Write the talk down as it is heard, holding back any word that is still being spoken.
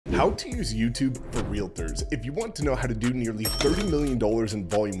How to use YouTube for realtors. If you want to know how to do nearly $30 million in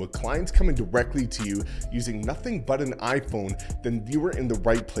volume with clients coming directly to you using nothing but an iPhone, then you are in the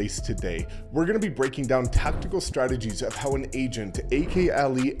right place today. We're going to be breaking down tactical strategies of how an agent, AK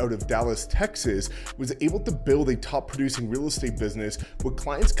Ali out of Dallas, Texas, was able to build a top producing real estate business with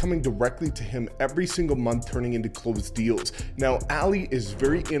clients coming directly to him every single month, turning into closed deals. Now, Ali is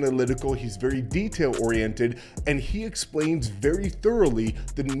very analytical, he's very detail oriented, and he explains very thoroughly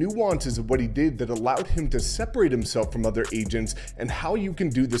the nuances of what he did that allowed him to separate himself from other agents and how you can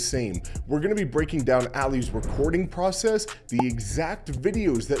do the same. We're going to be breaking down Ali's recording process, the exact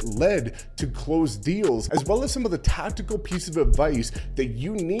videos that led to closed deals, as well as some of the tactical pieces of advice that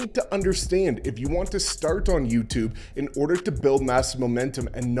you need to understand if you want to start on YouTube in order to build massive momentum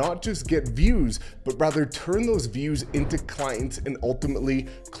and not just get views, but rather turn those views into clients and ultimately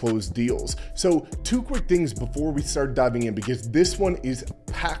close deals. So 2 quick things before we start diving in, because this one is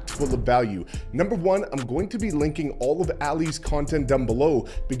packed full of value. Number 1, I'm going to be linking all of Ali's content down below,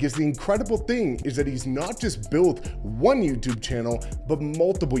 because the incredible thing is that he's not just built one YouTube channel, but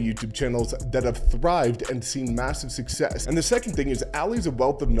multiple YouTube channels that have thrived and seen massive success. And the second thing is Ali's a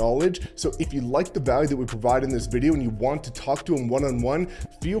wealth of knowledge. So if you like the value that we provide in this video and you want to talk to him one-on-one,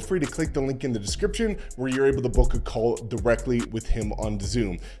 feel free to click the link in the description where you're able to book a call directly with him on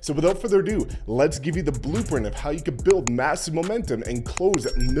Zoom. So without further ado, let's give you the blueprint of how you can build massive momentum and close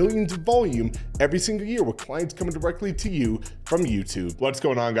millions of volume every single year with clients coming directly to you from YouTube. What's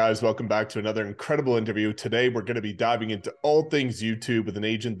going on, guys? Welcome back to another incredible interview. Today, we're going to be diving into all things YouTube with an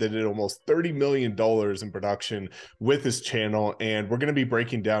agent that did almost $30 million in production with his channel. And we're going to be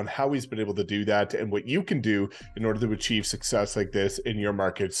breaking down how he's been able to do that and what you can do in order to achieve success like this in your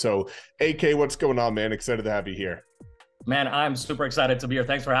market. So AK, what's going on, man? Excited to have you here. Man, I'm super excited to be here.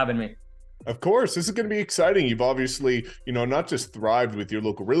 Thanks for having me. Of course, this is going to be exciting. You've obviously, not just thrived with your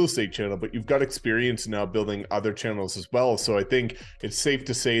local real estate channel, but you've got experience now building other channels as well. So I think it's safe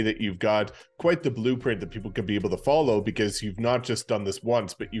to say that you've got quite the blueprint that people can be able to follow, because you've not just done this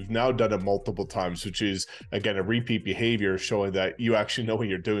once, but you've now done it multiple times, which is, again, a repeat behavior showing that you actually know what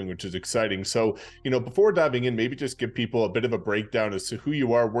you're doing, which is exciting. So, before diving in, maybe just give people a bit of a breakdown as to who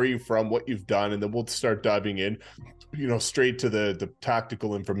you are, where you're from, what you've done, and then we'll start diving in, straight to the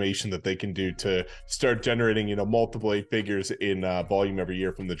tactical information that they can do to start generating, multiple 8 figures in volume every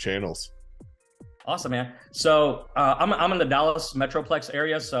year from the channels. Awesome, man. So I'm in the Dallas Metroplex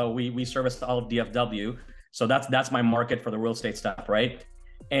area. So we service all of DFW. So that's my market for the real estate stuff, right?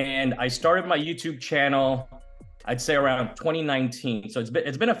 And I started my YouTube channel, I'd say around 2019. So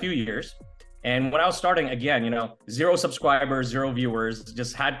it's been a few years. And when I was starting, again, 0 subscribers, 0 viewers,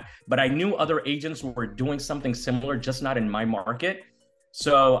 but I knew other agents were doing something similar, just not in my market.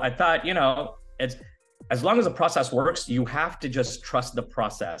 So I thought, it's as long as the process works, you have to just trust the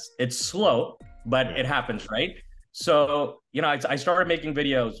process. It's slow, but it happens, right? So, I started making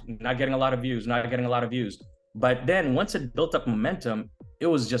videos, not getting a lot of views, But then once it built up momentum, it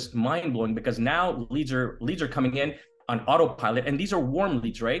was just mind blowing, because now leads are coming in on autopilot, and these are warm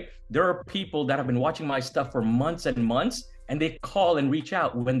leads, right? There are people that have been watching my stuff for months and months, and they call and reach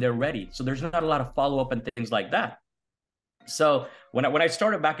out when they're ready. So there's not a lot of follow-up and things like that. So when I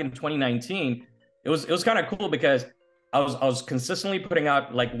started back in 2019, it was kind of cool, because I was consistently putting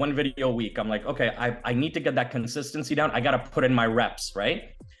out like 1 video a week. I'm like, okay, I need to get that consistency down. I got to put in my reps, right?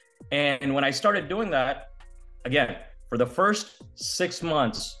 And when I started doing that, again, for the first 6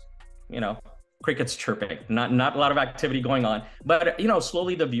 months, crickets chirping, not a lot of activity going on, but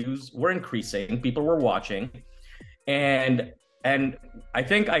slowly the views were increasing, people were watching, and I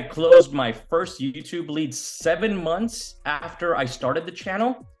think I closed my first YouTube lead 7 months after I started the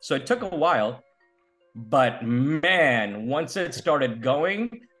channel. So it took a while, but man, once it started going,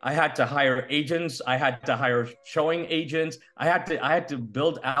 I had to hire agents, I had to hire showing agents, I had to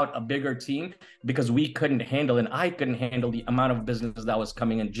build out a bigger team, because we couldn't handle, and I couldn't handle the amount of business that was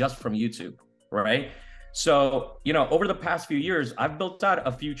coming in just from YouTube. Right. So, over the past few years, I've built out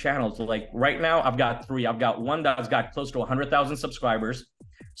a few channels. Like right now, I've got 3. I've got one that's got close to 100,000 subscribers.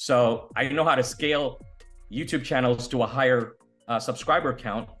 So I know how to scale YouTube channels to a higher subscriber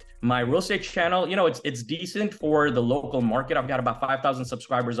count. My real estate channel, it's decent for the local market. I've got about 5,000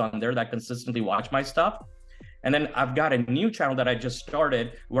 subscribers on there that consistently watch my stuff. And then I've got a new channel that I just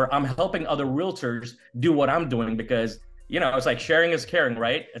started where I'm helping other realtors do what I'm doing, because it's like sharing is caring,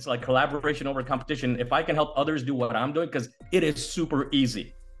 right? It's like collaboration over competition. If I can help others do what I'm doing, because it is super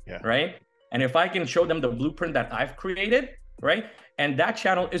easy, right? And if I can show them the blueprint that I've created, right? And that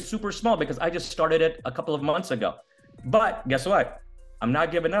channel is super small, because I just started it a couple of months ago. But guess what? I'm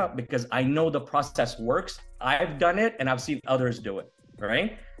not giving up, because I know the process works. I've done it and I've seen others do it,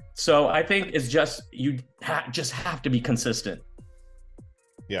 right? So I think it's just, you just have to be consistent.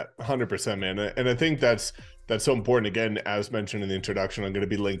 Yeah, 100%, man. And I think that's so important. Again, as mentioned in the introduction, I'm going to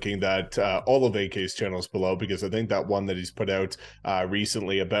be linking that all of AK's channels below, because I think that one that he's put out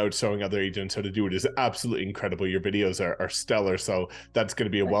recently about showing other agents how to do it is absolutely incredible. Your videos are stellar. So that's going to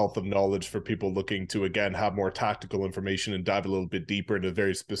be a wealth of knowledge for people looking to, again, have more tactical information and dive a little bit deeper into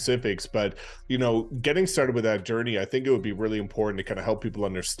very specifics. But, you know, getting started with that journey, I think it would be really important to kind of help people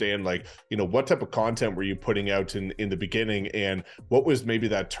understand, like, you know, what type of content were you putting out in the beginning, and what was maybe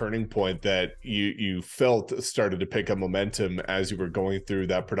that turning point that you felt started to pick up momentum as you were going through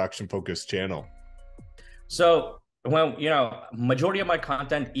that production focused channel? So, well, you know, majority of my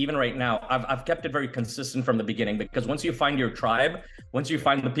content, even right now, I've kept it very consistent from the beginning, because once you find your tribe, once you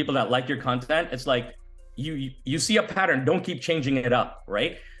find the people that like your content, it's like you see a pattern, don't keep changing it up,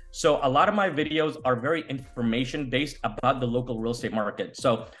 right? So a lot of my videos are very information based about the local real estate market.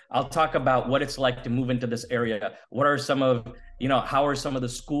 So I'll talk about what it's like to move into this area. What are some of, you know, how are some of the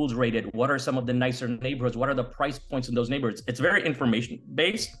schools rated? What are some of the nicer neighborhoods? What are the price points in those neighborhoods? It's very information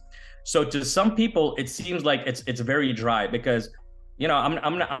based. So to some people, it seems like it's very dry, because, you know,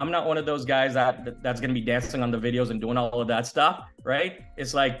 I'm not one of those guys that's going to be dancing on the videos and doing all of that stuff, right?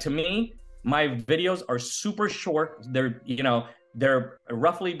 It's like, to me, my videos are super short. They're, you know, they're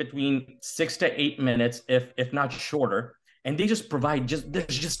roughly between 6 to 8 minutes, if not shorter, and they just provide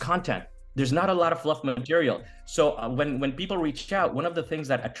there's just content. There's not a lot of fluff material. So when people reach out, one of the things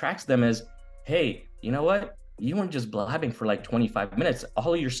that attracts them is, hey, you know what? You weren't just blabbing for like 25 minutes.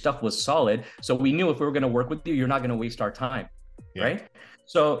 All of your stuff was solid. So we knew if we were going to work with you, you're not going to waste our time, right?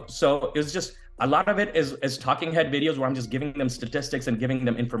 So it's just, a lot of it is talking head videos where I'm just giving them statistics and giving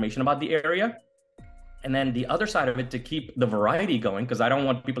them information about the area. And then the other side of it, to keep the variety going, because I don't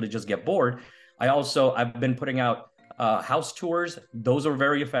want people to just get bored, I've been putting out house tours. Those are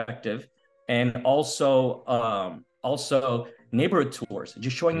very effective. And also neighborhood tours,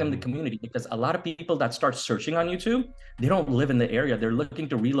 just showing them the community, because a lot of people that start searching on YouTube, they don't live in the area. They're looking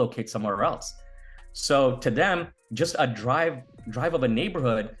to relocate somewhere else. So to them, just a drive of a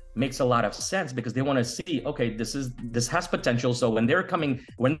neighborhood makes a lot of sense, because they want to see, okay, this has potential. So when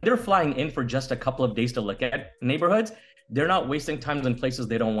they're flying in for just a couple of days to look at neighborhoods, they're not wasting time in places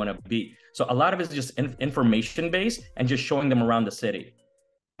they don't want to be. So a lot of it is just information based and just showing them around the city.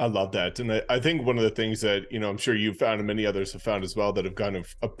 I love that. And I think one of the things that, you know, I'm sure you've found and many others have found as well that have kind of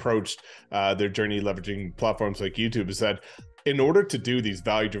approached their journey leveraging platforms like YouTube is that in order to do these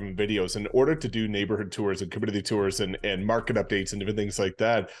value-driven videos, in order to do neighborhood tours and community tours and market updates and different things like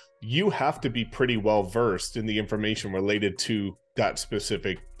that, you have to be pretty well versed in the information related to that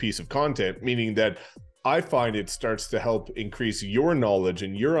specific piece of content, meaning that I find it starts to help increase your knowledge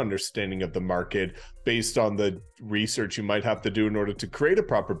and your understanding of the market based on the research you might have to do in order to create a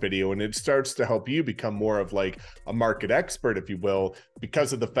proper video. And it starts to help you become more of like a market expert, if you will,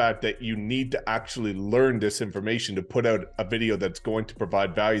 because of the fact that you need to actually learn this information to put out a video that's going to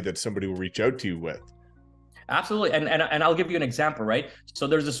provide value that somebody will reach out to you with. Absolutely. And I'll give you an example, right? So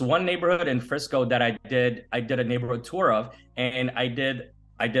there's this one neighborhood in Frisco that I did a neighborhood tour of, and I did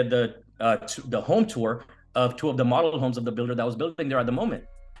the home tour of 2 of the model homes of the builder that was building there at the moment,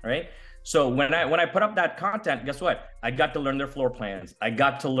 right? So when I put up that content, guess what? I got to learn their floor plans. I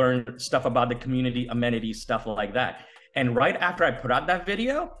got to learn stuff about the community amenities, stuff like that. And right after I put out that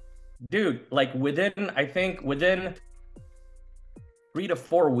video, dude, like within 3 to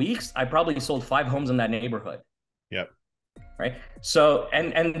 4 weeks, I probably sold 5 homes in that neighborhood. Yep. Right. So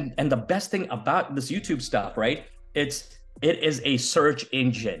and the best thing about this YouTube stuff, right? It is a search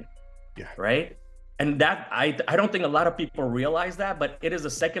engine. Yeah. Right. And that I don't think a lot of people realize that, but it is the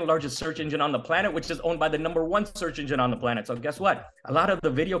second largest search engine on the planet, which is owned by the #1 search engine on the planet. So guess what? A lot of the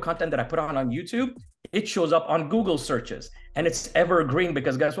video content that I put on YouTube, it shows up on Google searches, and it's evergreen,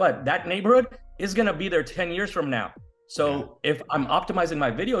 because guess what? That neighborhood is going to be there 10 years from now. So if I'm optimizing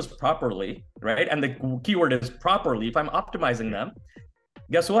my videos properly, right? And the keyword is properly, if I'm optimizing them,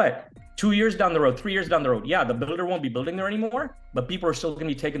 guess what? 2 years down the road, 3 years down the road, yeah, the builder won't be building there anymore, but people are still going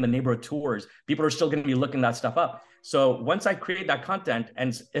to be taking the neighborhood tours. People are still going to be looking that stuff up. So once I create that content,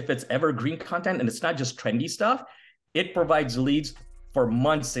 and if it's evergreen content and it's not just trendy stuff, it provides leads for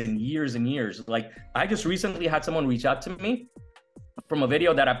months and years and years. Like I just recently had someone reach out to me from a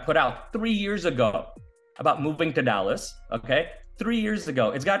video that I put out 3 years ago about moving to Dallas. Okay. 3 years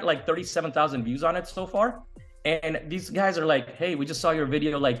ago. It's got like 37,000 views on it so far. And these guys are like, hey, we just saw your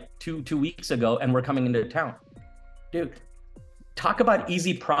video like two weeks ago and we're coming into town. Dude, talk about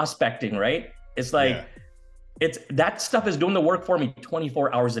easy prospecting, right? It's like, it's that stuff is doing the work for me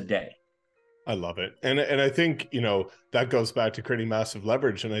 24 hours a day. I love it. And I think, you know, that goes back to creating massive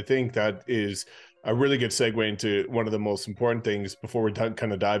leverage. And I think that is a really good segue into one of the most important things before we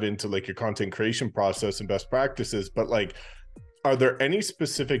kind of dive into like your content creation process and best practices. But like, are there any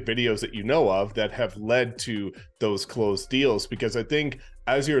specific videos that you know of that have led to those closed deals? Because I think,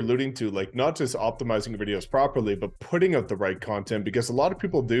 as you're alluding to, like not just optimizing videos properly, but putting out the right content, because a lot of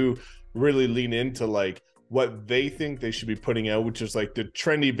people do really lean into like what they think they should be putting out, which is like the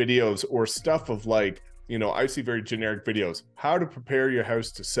trendy videos or stuff of like, you know, I see very generic videos, how to prepare your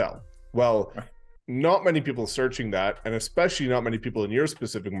house to sell. Well, not many people searching that, and especially not many people in your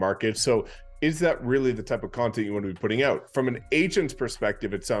specific market. So is that really the type of content you want to be putting out? From an agent's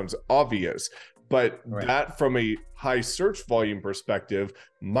perspective, it sounds obvious, but that from a high search volume perspective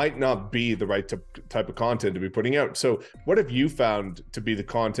might not be the right type of content to be putting out. So what have you found to be the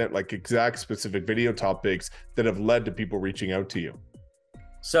content, like exact specific video topics that have led to people reaching out to you?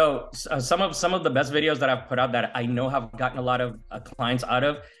 So some of the best videos that I've put out that I know have gotten a lot of clients out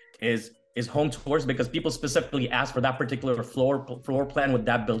of is home tours, because people specifically ask for that particular floor plan with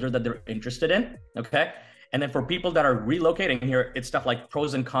that builder that they're interested in. Okay. And then for people that are relocating here, it's stuff like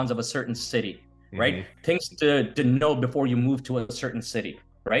pros and cons of a certain city, right? Things to know before you move to a certain city,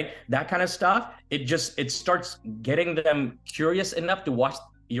 right? That kind of stuff. It starts getting them curious enough to watch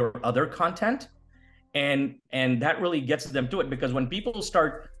your other content. And that really gets them to it, because when people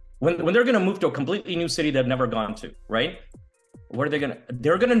start, when they're going to move to a completely new city they've never gone to, right? What are they going to,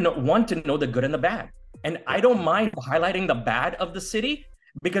 they're going to want to know the good and the bad. And I don't mind highlighting the bad of the city,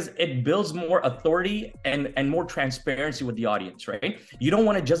 because it builds more authority and more transparency with the audience, right? You don't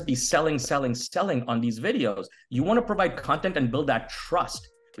want to just be selling on these videos. You want to provide content and build that trust,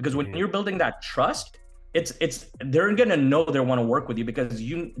 because when you're building that trust, they're going to know they want to work with you, because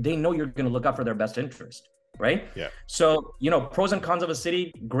they know you're going to look out for their best interest, right? Yeah. So, you know, pros and cons of a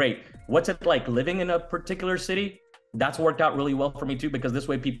city, great. What's it like living in a particular city? That's worked out really well for me too, because this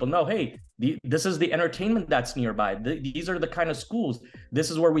way people know, hey, this is the entertainment that's nearby. These are the kind of schools.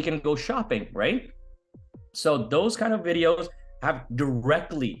 This is where we can go shopping, right? So those kind of videos have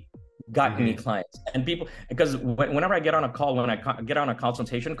directly gotten me clients and people, because whenever I get on a call, when I get on a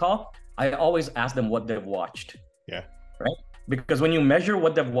consultation call, I always ask them what they've watched. Yeah. Right. Because when you measure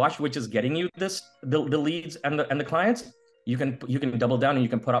what they've watched, which is getting you the leads and the clients, you can double down and you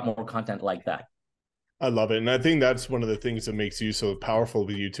can put out more content like that. I love it. And I think that's one of the things that makes you so powerful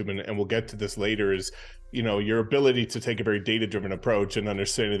with YouTube. And we'll get to this later is, you know, your ability to take a very data-driven approach and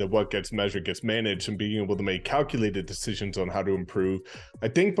understanding that what gets measured gets managed and being able to make calculated decisions on how to improve. I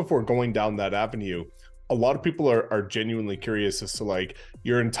think before going down that avenue, a lot of people are genuinely curious as to like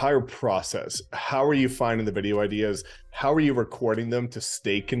your entire process. How are you finding the video ideas? How are you recording them to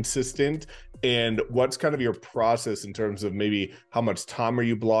stay consistent? And what's kind of your process in terms of maybe how much time are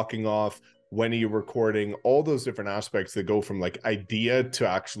you blocking off? When are you recording? All those different aspects that go from like idea to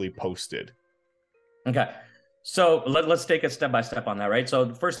actually posted. Okay. So let's take it step by step on that, right? So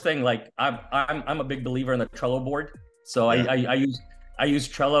the first thing, like I'm a big believer in the Trello board. So yeah. I use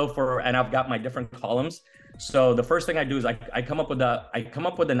Trello and I've got my different columns. So the first thing I do is I come up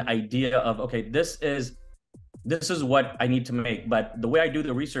with an idea of, okay, this is what I need to make. But the way I do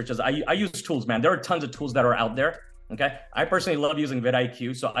the research is I use tools, man. There are tons of tools that are out there. Okay. I personally love using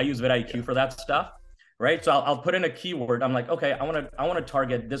vidIQ. So I use vidIQ for that stuff. Right. So I'll put in a keyword. I'm like, okay, I want to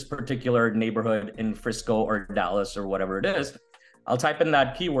target this particular neighborhood in Frisco or Dallas or whatever it is. I'll type in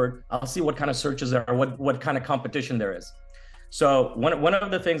that keyword. I'll see what kind of searches there are, what kind of competition there is. So one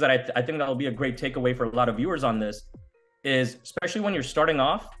of the things that I think that'll be a great takeaway for a lot of viewers on this is, especially when you're starting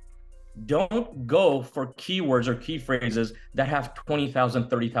off, don't go for keywords or key phrases that have 20,000,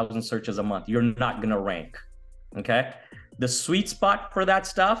 30,000 searches a month. You're not going to rank. Okay. The sweet spot for that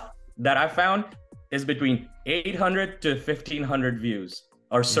stuff that I found is between 800 to 1,500 views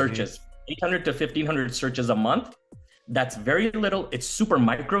or searches, 800 to 1,500 searches a month. That's very little. It's super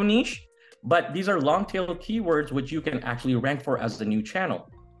micro niche, but these are long tail keywords, which you can actually rank for as a new channel.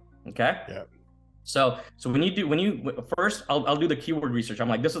 Okay. Yeah. So when you first, I'll do the keyword research. I'm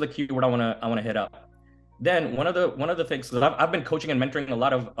like, this is the keyword I want to hit up. Then one of the things that I've been coaching and mentoring a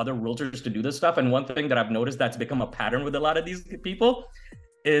lot of other realtors to do this stuff. And one thing that I've noticed that's become a pattern with a lot of these people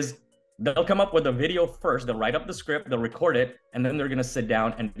is they'll come up with a video first, they'll write up the script, they'll record it, and then they're going to sit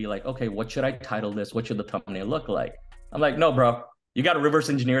down and be like, okay, what should I title this? What should the thumbnail look like? I'm like, no, bro, you got to reverse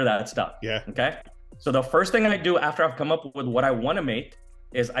engineer that stuff. Yeah. Okay. So the first thing I do after I've come up with what I want to make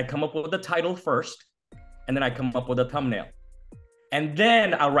is I come up with the title first, and then I come up with a thumbnail. And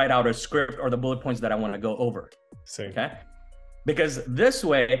then I'll write out a script or the bullet points that I want to go over. Same. Okay. Because this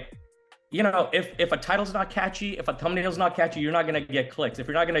way, if a title's not catchy, if a thumbnail's not catchy, you're not going to get clicks. If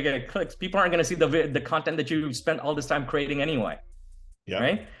you're not going to get clicks, people aren't going to see the content that you spent all this time creating anyway. Yeah.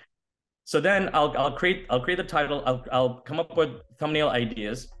 Right. So then I'll create the title. I'll come up with thumbnail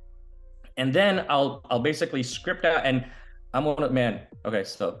ideas, and then I'll basically script out. And I'm one of, man. Okay.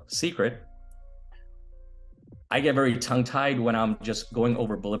 So secret. I get very tongue-tied when I'm just going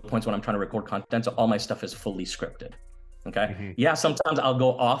over bullet points when I'm trying to record content. So all my stuff is fully scripted. Okay. Yeah, sometimes I'll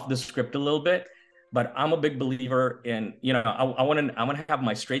go off the script a little bit, but I'm a big believer in, I want to have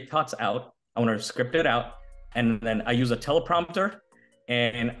my straight thoughts out. I want to script it out. And then I use a teleprompter.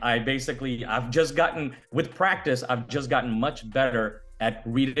 And with practice, I've just gotten much better at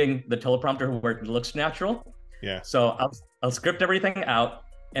reading the teleprompter where it looks natural. Yeah. So I'll script everything out,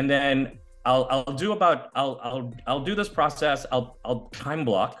 and then I'll do this process. I'll time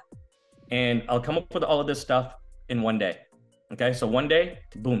block, and I'll come up with all of this stuff in one day. Okay, so one day,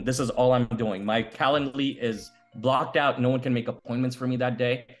 boom, this is all I'm doing. My Calendly is blocked out. No one can make appointments for me that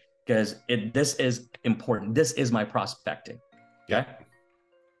day because this is important. This is my prospecting. Okay. Yeah.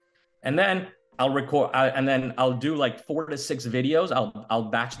 And then I'll record, and then I'll do like 4 to 6 videos. I'll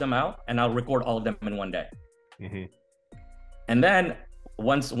batch them out, and I'll record all of them in one day. And then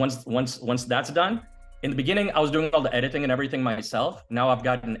once that's done, in the beginning, I was doing all the editing and everything myself. Now I've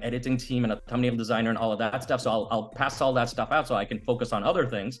got an editing team and a thumbnail designer and all of that stuff. So I'll pass all that stuff out so I can focus on other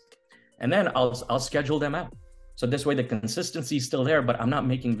things. And then I'll schedule them out. So this way the consistency is still there, but I'm not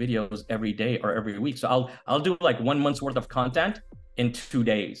making videos every day or every week. So I'll do like 1 month's worth of content in 2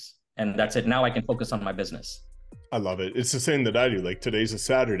 days. And that's it. Now I can focus on my business. I love it. It's the same that I do. Like today's a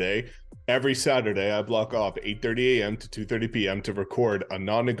Saturday. Every Saturday I block off 8:30 a.m. to 2:30 p.m. to record a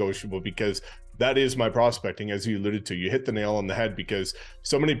non-negotiable, because that is my prospecting, as you alluded to. You hit the nail on the head, because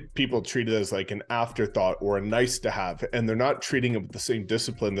so many people treat it as like an afterthought or a nice to have, and they're not treating it with the same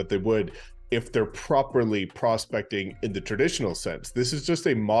discipline that they would if they're properly prospecting in the traditional sense. This is just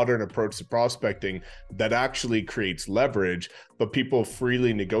a modern approach to prospecting that actually creates leverage, but people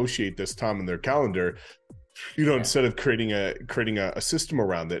freely negotiate this time in their calendar, instead of creating a system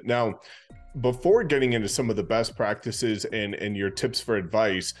around it. Now, before getting into some of the best practices and your tips for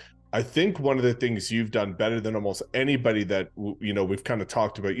advice, I think one of the things you've done better than almost anybody that we've kind of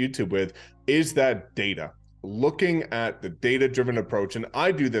talked about YouTube with is that data. Looking at the data-driven approach, and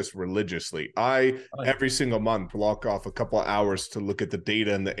I do this religiously. Every single month block off a couple of hours to look at the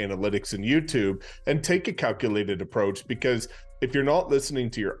data and the analytics in YouTube and take a calculated approach, because if you're not listening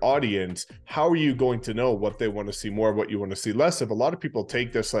to your audience, how are you going to know what they want to see more, what you want to see less of? A lot of people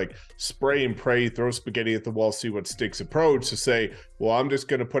take this like spray and pray, throw spaghetti at the wall, see what sticks approach to say, well, I'm just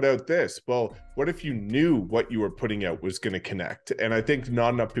going to put out this. Well, what if you knew what you were putting out was going to connect? And I think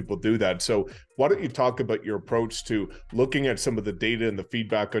not enough people do that. So why don't you talk about your approach to looking at some of the data and the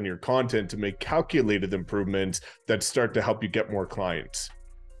feedback on your content to make calculated improvements that start to help you get more clients?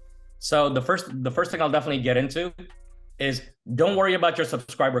 So the first thing I'll definitely get into is don't worry about your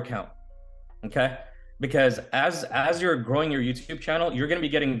subscriber count, okay? Because as you're growing your YouTube channel, you're gonna be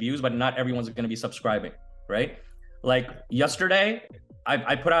getting views, but not everyone's gonna be subscribing, right? Like yesterday,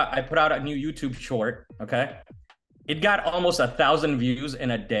 I put out a new YouTube short, okay? It got almost 1,000 views in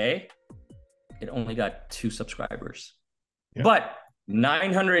a day. It only got 2 subscribers, but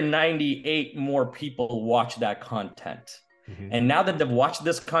 998 more people watch that content. And now that they've watched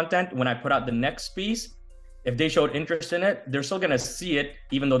this content, when I put out the next piece, if they showed interest in it, they're still going to see it,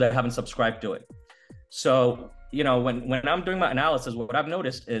 even though they haven't subscribed to it. So, when I'm doing my analysis, what I've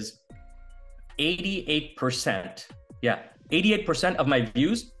noticed is 88% of my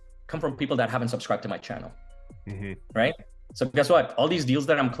views come from people that haven't subscribed to my channel, right? So guess what? All these deals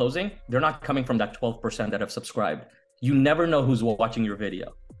that I'm closing, they're not coming from that 12% that have subscribed. You never know who's watching your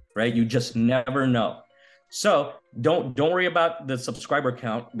video, right? You just never know. So don't worry about the subscriber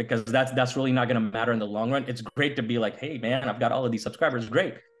count, because that's really not going to matter in the long run. It's great to be like, hey man, I've got all of these subscribers,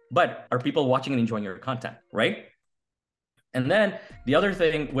 great. But are people watching and enjoying your content, right? And then the other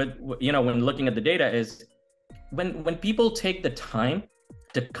thing with, when looking at the data is when people take the time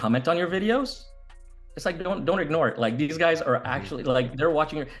to comment on your videos, it's like, don't ignore it. Like, these guys are actually like, they're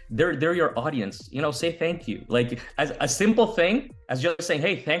watching they're your audience, say thank you. Like, as a simple thing as just saying,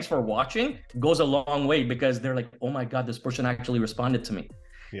 hey, thanks for watching, goes a long way, because they're like, oh my God, this person actually responded to me.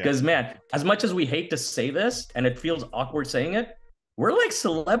 Because man, as much as we hate to say this and it feels awkward saying it, we're like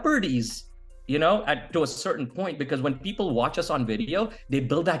celebrities, to a certain point, because when people watch us on video, they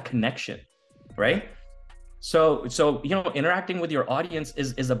build that connection, right? So interacting with your audience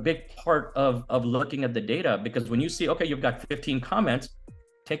is a big part of looking at the data, because when you see, okay, you've got 15 comments,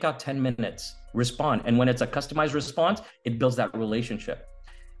 take out 10 minutes, respond. And when it's a customized response, it builds that relationship.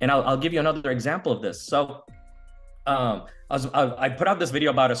 And I'll give you another example of this. So I put out this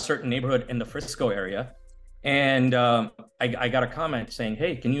video about a certain neighborhood in the Frisco area, and I got a comment saying,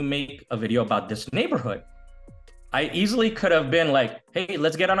 "Hey, can you make a video about this neighborhood?" I easily could have been like, "Hey,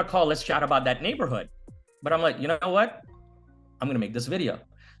 let's get on a call, let's chat about that neighborhood." But I'm like, you know what? I'm gonna make this video.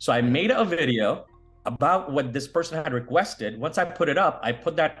 So I made a video about what this person had requested. Once I put it up, I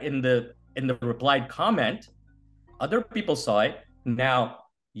put that in the replied comment. Other people saw it. Now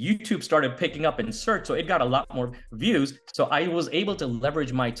YouTube started picking up in search, so it got a lot more views. So I was able to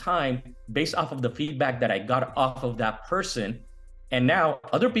leverage my time based off of the feedback that I got off of that person. And now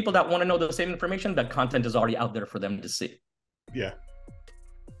other people that want to know the same information, that content is already out there for them to see. Yeah.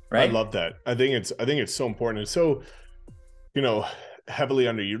 Right. I love that. I think it's so important. It's so, you know, heavily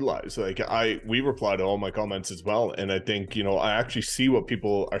underutilized. Like we reply to all my comments as well. And I think, you know, I actually see what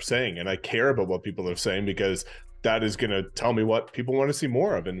people are saying, and I care about what people are saying, because that is going to tell me what people want to see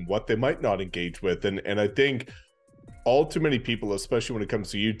more of and what they might not engage with. And I think all too many people, especially when it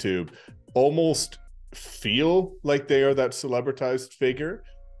comes to YouTube, almost feel like they are that celebritized figure,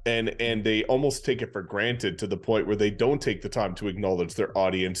 and they almost take it for granted to the point where they don't take the time to acknowledge their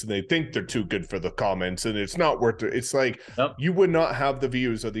audience, and they think they're too good for the comments, and it's not worth it. It's like, Yep. You would not have the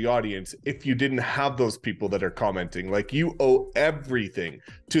views or the audience if you didn't have those people that are commenting. Like, you owe everything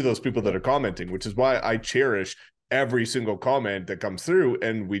to those people that are commenting, which is why I cherish every single comment that comes through,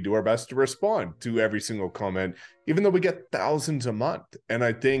 and we do our best to respond to every single comment, even though we get thousands a month. And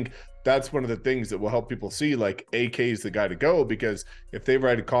I think that's one of the things that will help people see, like, AK is the guy to go, because if they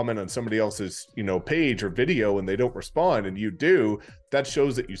write a comment on somebody else's, you know, page or video and they don't respond and you do, that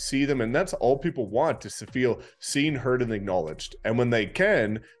shows that you see them. And that's all people want, is to feel seen, heard, and acknowledged. And when they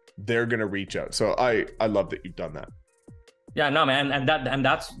can, they're going to reach out. So I love that you've done that. Yeah, no, man, and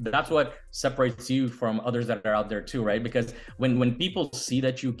that's what separates you from others that are out there too, right? Because when people see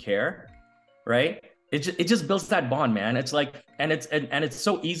that you care, right, it just builds that bond, man. It's like, and it's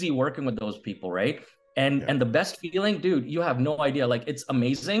so easy working with those people, right? And the best feeling, dude, you have no idea. Like, it's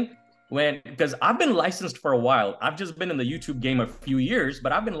amazing because I've been licensed for a while. I've just been in the YouTube game a few years,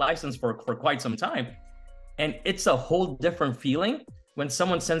 but I've been licensed for quite some time, and it's a whole different feeling when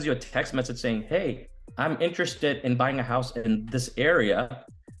someone sends you a text message saying, "Hey, I'm interested in buying a house in this area.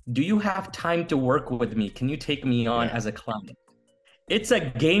 Do you have time to work with me? Can you take me on as a client?" It's a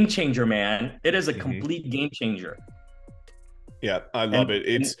game changer, man. It is a complete game changer. Yeah, I love it.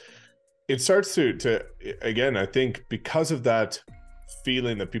 It starts to again, I think because of that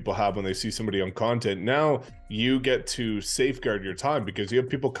feeling that people have when they see somebody on content, now you get to safeguard your time, because you have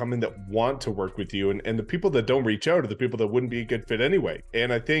people coming that want to work with you, and the people that don't reach out are the people that wouldn't be a good fit anyway.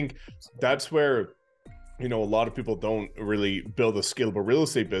 And I think that's where, you know, a lot of people don't really build a scalable real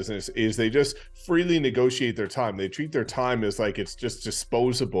estate business, is they just freely negotiate their time. They treat their time as like it's just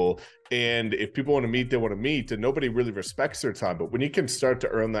disposable. And if people want to meet, they want to meet, and nobody really respects their time. But when you can start to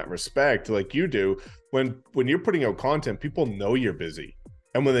earn that respect, like you do, when you're putting out content, people know you're busy.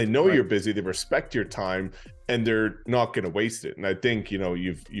 And when they know you're busy, they respect your time, and they're not going to waste it. And I think, you know,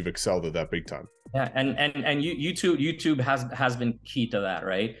 you've excelled at that big time. Yeah, and YouTube has been key to that,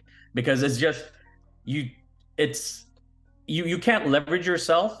 right? Because it's just, you can't leverage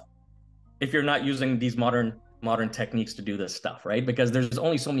yourself if you're not using these modern techniques to do this stuff, right? Because there's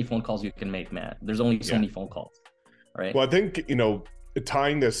only so many phone calls you can make, man. There's only so many phone calls, right? Well, I think, you know,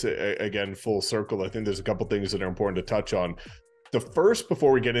 tying this again full circle, I think there's a couple things that are important to touch on. The first,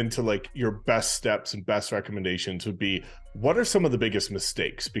 before we get into like your best steps and best recommendations, would be, what are some of the biggest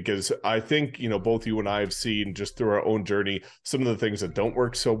mistakes? Because I think, you know, both you and I have seen just through our own journey, some of the things that don't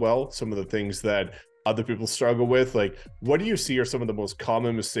work so well, some of the things that other people struggle with. Like, what do you see are some of the most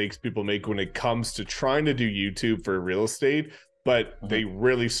common mistakes people make when it comes to trying to do YouTube for real estate, but they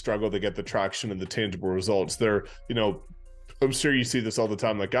really struggle to get the traction and the tangible results? They're, you know, I'm sure you see this all the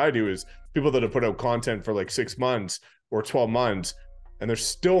time, like I do, is people that have put out content for like 6 months or 12 months, and they're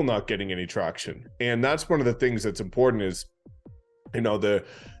still not getting any traction. And that's one of the things that's important, is, you know,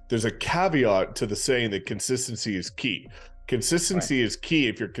 there's a caveat to the saying that consistency is key. Consistency is key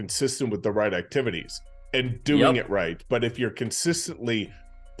if you're consistent with the right activities and doing it right. But if you're consistently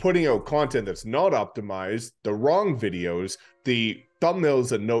putting out content that's not optimized, the wrong videos, the thumbnails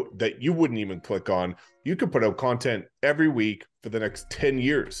that you wouldn't even click on, you could put out content every week for the next 10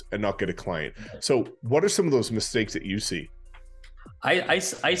 years and not get a client. So what are some of those mistakes that you see? I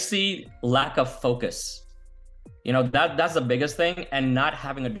see lack of focus. You know, that's the biggest thing, and not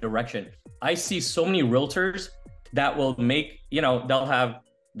having a direction. I see so many realtors that will make, you know, they'll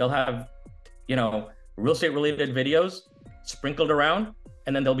have, you know, real estate related videos sprinkled around,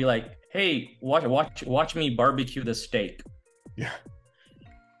 and then they'll be like, "Hey, watch me barbecue this steak." Yeah.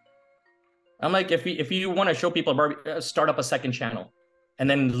 I'm like, if you want to show people start up a second channel and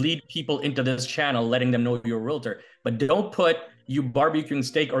then lead people into this channel, letting them know you're a realtor. But don't put you barbecuing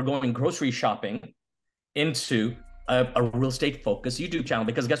steak or going grocery shopping into a real estate focused YouTube channel,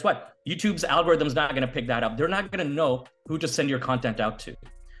 because guess what? YouTube's algorithm's not going to pick that up. They're not going to know who to send your content out to.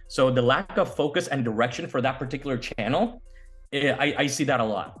 So the lack of focus and direction for that particular channel, I see that a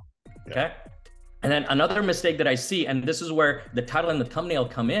lot. Yeah. Okay. And then another mistake that I see, and this is where the title and the thumbnail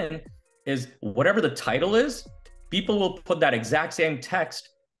come in, is whatever the title is, people will put that exact same text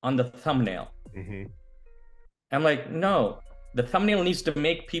on the thumbnail. Mm-hmm. I'm like, no, the thumbnail needs to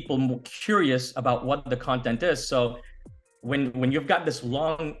make people more curious about what the content is. So when you've got this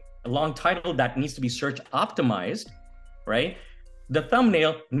long title that needs to be search optimized, right? The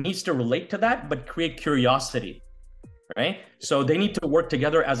thumbnail needs to relate to that, but create curiosity, right? So they need to work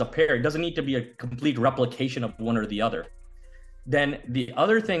together as a pair. It doesn't need to be a complete replication of one or the other. Then the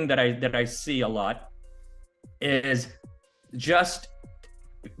other thing that I see a lot is just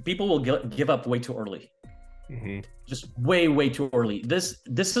people will give up way too early. Mm-hmm. Just way too early. This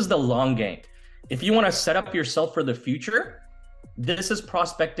is the long game. If you want to set up yourself for the future, this is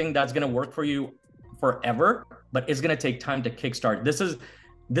prospecting that's going to work for you forever, but it's going to take time to kickstart.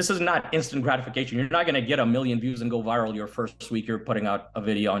 This is not instant gratification. You're not going to get 1 million views and go viral your first week you're putting out a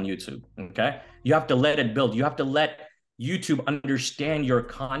video on YouTube. Okay, you have to let it build. You have to let YouTube understand your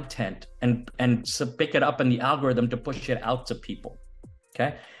content and pick it up in the algorithm to push it out to people.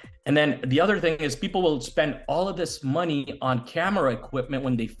 Okay. And then the other thing is people will spend all of this money on camera equipment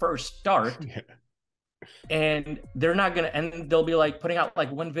when they first start. Yeah. And they're not going to, and they'll be like putting out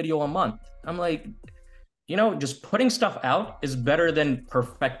like 1 video a month. I'm like, just putting stuff out is better than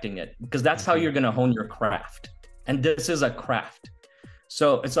perfecting it, because that's how you're going to hone your craft. And this is a craft.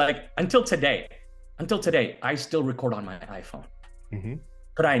 So it's like, until today, I still record on my iPhone. Mm-hmm.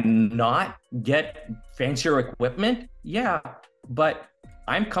 Could I not get fancier equipment? Yeah, but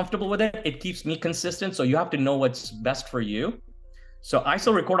I'm comfortable with it. It keeps me consistent. So you have to know what's best for you. So I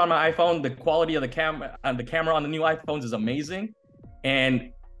still record on my iPhone. The quality of the camera on the new iPhones is amazing.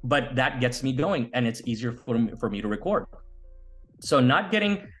 But that gets me going, and it's easier for me to record. So not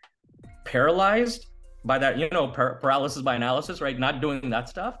getting paralyzed by that, paralysis by analysis, right? Not doing that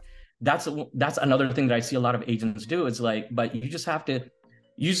stuff. That's another thing that I see a lot of agents do. It's like, but you just have to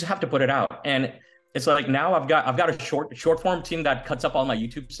put it out. And it's like, now I've got a short form team that cuts up all my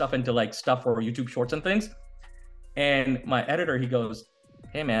YouTube stuff into like stuff for YouTube shorts and things. And my editor, he goes,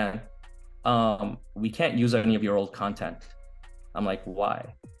 "Hey man, we can't use any of your old content." I'm like,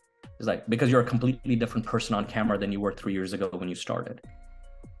 "Why?" He's like, "Because you're a completely different person on camera than you were 3 years ago when you started."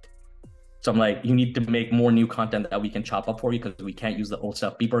 So I'm like, "You need to make more new content that we can chop up for you, because we can't use the old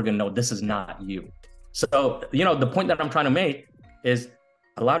stuff. People are gonna know this is not you." So, the point that I'm trying to make is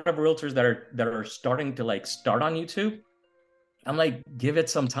a lot of realtors that are starting to like start on YouTube, I'm like, give it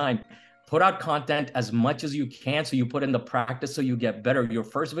some time. Put out content as much as you can, so you put in the practice so you get better. Your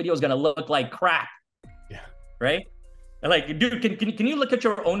first video is gonna look like crap. Yeah. Right? Like, dude, can you look at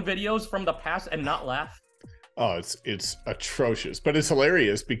your own videos from the past and not laugh? Oh, it's atrocious, but it's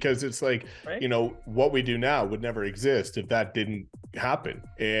hilarious, because it's like, right? What we do now would never exist if that didn't happen.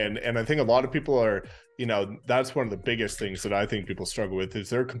 And I think a lot of people are, that's one of the biggest things that I think people struggle with, is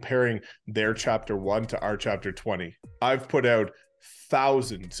they're comparing their chapter 1 to our chapter 20. I've put out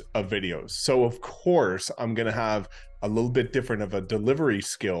thousands of videos. So of course I'm going to have a little bit different of a delivery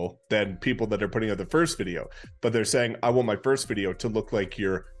skill than people that are putting out the first video, but they're saying, I want my first video to look like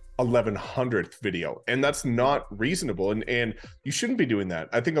your 1100th video. And that's not reasonable. And you shouldn't be doing that.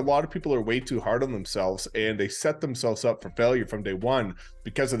 I think a lot of people are way too hard on themselves, and they set themselves up for failure from day one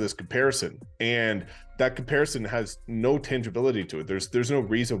because of this comparison. And that comparison has no tangibility to it. There's no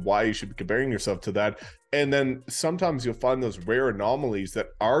reason why you should be comparing yourself to that. And then sometimes you'll find those rare anomalies that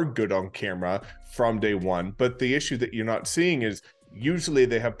are good on camera from day one. But the issue that you're not seeing is usually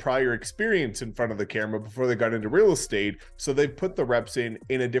they have prior experience in front of the camera before they got into real estate. So they've put the reps in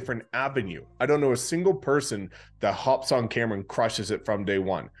a different avenue. I don't know a single person that hops on camera and crushes it from day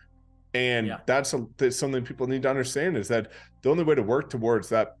one. And that's something people need to understand, is that the only way to work towards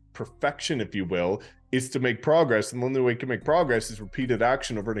that perfection, if you will, is to make progress. And the only way you can make progress is repeated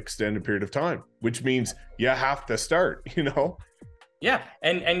action over an extended period of time, which means you have to start, Yeah.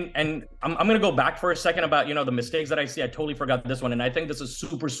 And I'm going to go back for a second about, the mistakes that I see. I totally forgot this one. And I think this is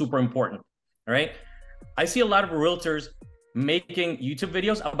super, super important. All right. I see a lot of realtors making YouTube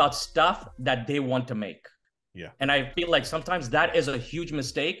videos about stuff that they want to make. Yeah. And I feel like sometimes that is a huge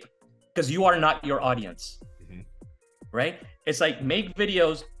mistake, because you are not your audience. Mm-hmm. Right. It's like, make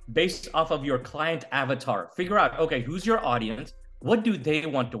videos based off of your client avatar. Figure out, okay, who's your audience? what do they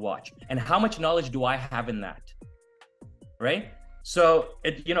want to watch? And how much knowledge do I have in that? Right? So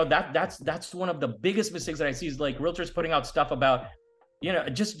that's one of the biggest mistakes that I see is like realtors putting out stuff about,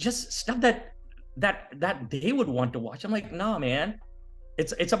 just stuff that they would want to watch. I'm like, no, man,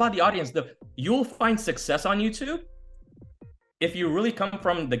 it's about the audience. You'll find success on YouTube if you really come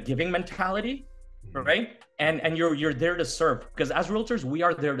from the giving mentality, right? And you're there to serve, because as realtors, we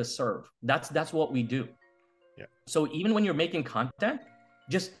are there to serve. That's what we do. Yeah. So even when you're making content,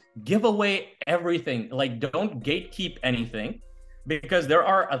 just give away everything. Like, don't gatekeep anything, because there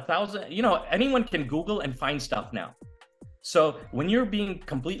are 1,000, anyone can Google and find stuff now. So when you're being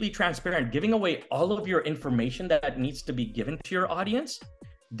completely transparent, giving away all of your information that needs to be given to your audience,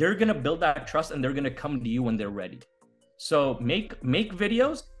 they're going to build that trust and they're going to come to you when they're ready. So make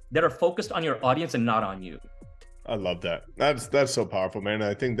videos that are focused on your audience and not on you. I love that. That's so powerful, man.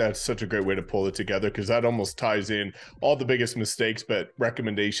 I think that's such a great way to pull it together, because that almost ties in all the biggest mistakes, but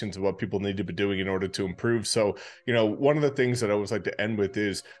recommendations of what people need to be doing in order to improve. So, one of the things that I always like to end with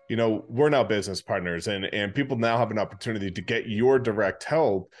is, we're now business partners, and people now have an opportunity to get your direct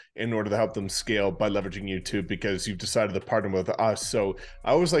help in order to help them scale by leveraging YouTube, because you've decided to partner with us. So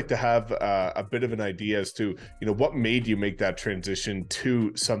I always like to have a bit of an idea as to, what made you make that transition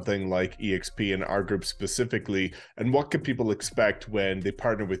to something like EXP and our group specifically. And what can people expect when they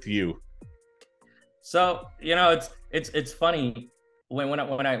partner with you? So, it's funny when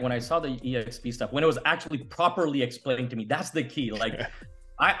I saw the EXP stuff, when it was actually properly explained to me. That's the key. Like,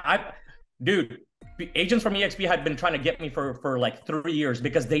 dude, agents from EXP had been trying to get me for like 3 years,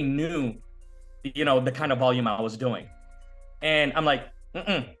 because they knew, the kind of volume I was doing. And I'm like,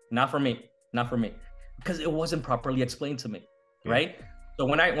 not for me, because it wasn't properly explained to me, right? So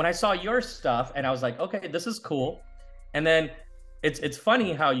when I saw your stuff and I was like, okay, this is cool. And then it's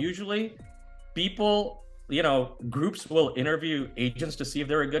funny how usually people, groups will interview agents to see if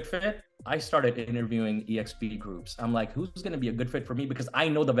they're a good fit. I started interviewing EXP groups. I'm like, who's going to be a good fit for me? Because I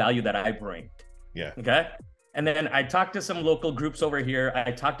know the value that I bring. Yeah. Okay. And then I talked to some local groups over here.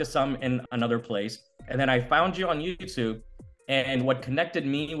 I talked to some in another place. And then I found you on YouTube. And what connected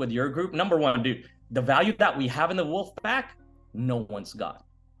me with your group, number one, dude, the value that we have in the Wolf Pack, no one's got.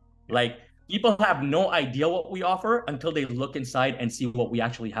 Like, people have no idea what we offer until they look inside and see what we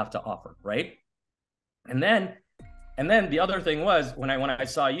actually have to offer, right? And then the other thing was, when I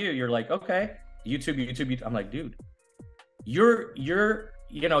saw you, you're like, okay, YouTube. I'm like, dude, you're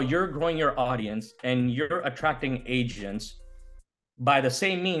growing your audience and you're attracting agents by the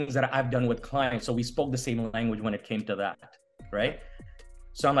same means that I've done with clients. So we spoke the same language when it came to that, right?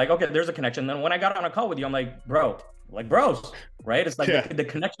 So I'm like, okay, there's a connection. Then when I got on a call with you, I'm like, bros, right? It's like the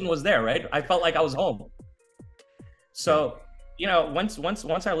connection was there, right? I felt like I was home. So,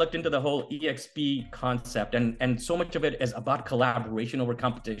 once I looked into the whole EXP concept, and so much of it is about collaboration over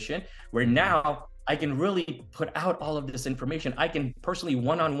competition, where now I can really put out all of this information. I can personally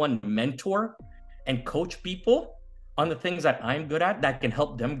one-on-one mentor and coach people on the things that I'm good at that can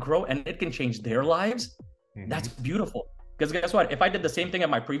help them grow, and it can change their lives. That's beautiful. Because guess what? If I did the same thing at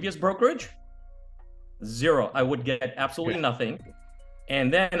my previous brokerage, zero. I would get absolutely nothing.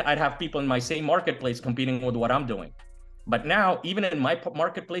 And then I'd have people in my same marketplace competing with what I'm doing. But now, even in my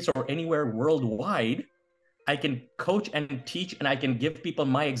marketplace or anywhere worldwide, I can coach and teach, and I can give people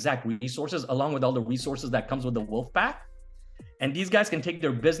my exact resources along with all the resources that comes with the Wolf Pack. And these guys can take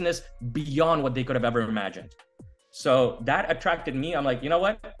their business beyond what they could have ever imagined. So that attracted me. I'm like, you know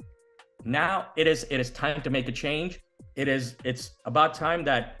what? Now it is time to make a change. It's about time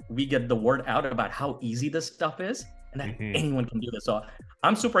that we get the word out about how easy this stuff is, and that anyone can do this. So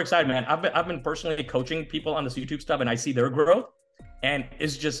I'm super excited, man. I've been personally coaching people on this YouTube stuff, and I see their growth, and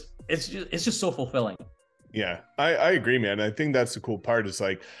it's just so fulfilling. Yeah, I agree, man. I think that's the cool part, is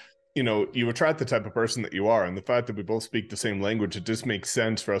like, you attract the type of person that you are, and the fact that we both speak the same language, it just makes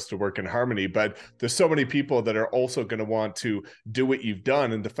sense for us to work in harmony. But there's so many people that are also going to want to do what you've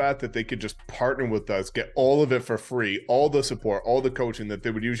done, and the fact that they could just partner with us, get all of it for free, all the support, all the coaching that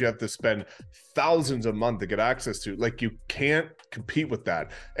they would usually have to spend thousands a month to get access to, like, you can't compete with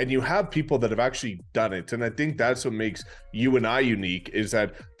that. And you have people that have actually done it, and I think that's what makes you and I unique, is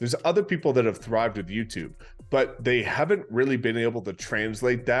that there's other people that have thrived with YouTube, but they haven't really been able to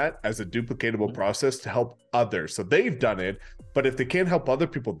translate that as a duplicatable process to help others. So they've done it, but if they can't help other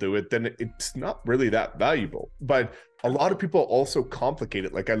people do it, then it's not really that valuable. But a lot of people also complicate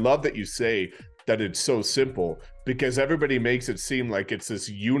it. Like, I love that you say that it's so simple, because everybody makes it seem like it's this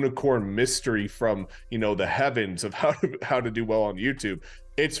unicorn mystery from, the heavens of how to do well on YouTube.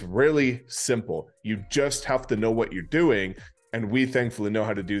 It's really simple. You just have to know what you're doing. And we thankfully know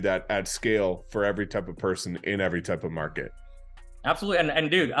how to do that at scale for every type of person in every type of market. Absolutely.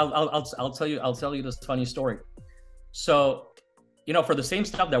 And dude, I'll tell you this funny story. So, you know, for the same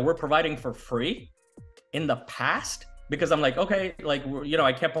stuff that we're providing for free in the past, because I'm like, okay, like, you know,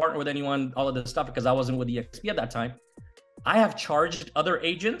 I can't partner with anyone, all of this stuff, because I wasn't with EXP at that time. I have charged other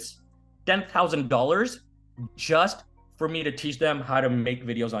agents $10,000 just for me to teach them how to make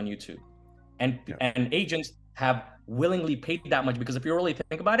videos on YouTube. And agents have willingly paid that much, because if you really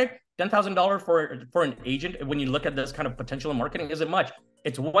think about it, $10,000 for an agent, when you look at this kind of potential in marketing, isn't much.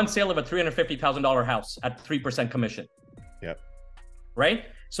 It's one sale of a $350,000 house at 3% commission. Yep. Right.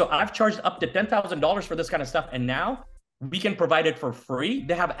 So I've charged up to $10,000 for this kind of stuff, and now we can provide it for free.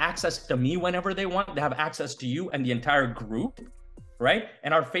 They have access to me whenever they want. They have access to you and the entire group. Right.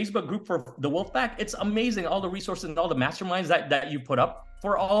 And our Facebook group for the Wolfpack, it's amazing. All the resources and all the masterminds that you put up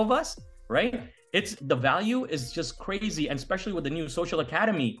for all of us. Right. It's the value is just crazy. And especially with the new social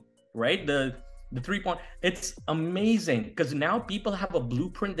academy, right? The 3 point, it's amazing, because now people have a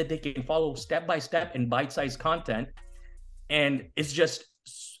blueprint that they can follow step by step in bite-sized content. And it's just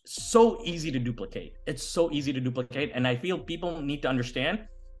so easy to duplicate. It's so easy to duplicate. And I feel people need to understand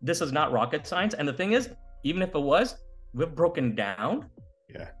this is not rocket science. And the thing is, even if it was, we've broken down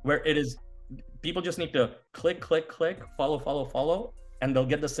where it is, people just need to click, follow, and they'll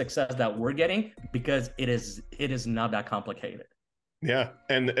get the success that we're getting, because it is not that complicated. Yeah.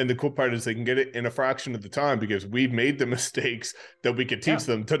 And the cool part is they can get it in a fraction of the time, because we've made the mistakes that we could teach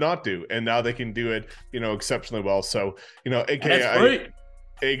them to not do. And now they can do it, you know, exceptionally well. So, you know,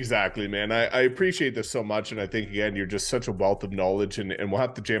 exactly, man. I appreciate this so much. And I think, again, you're just such a wealth of knowledge, and we'll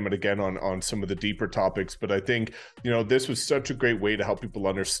have to jam it again on some of the deeper topics. But I think, you know, this was such a great way to help people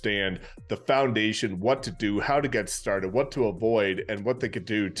understand the foundation, what to do, how to get started, what to avoid, and what they could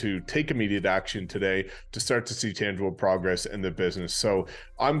do to take immediate action today to start to see tangible progress in the business. So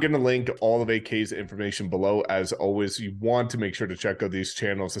I'm going to link all of AK's information below. As always, you want to make sure to check out these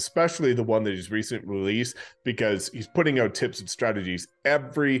channels, especially the one that he's recently released, because he's putting out tips and strategies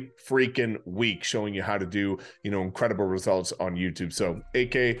every freaking week, showing you how to do, you know, incredible results on YouTube. So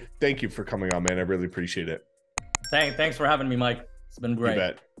AK, thank you for coming on, man. I really appreciate it. Thanks for having me, Mike. It's been great. You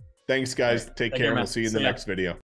bet. Thanks, guys. Take care. We'll see you in the next video.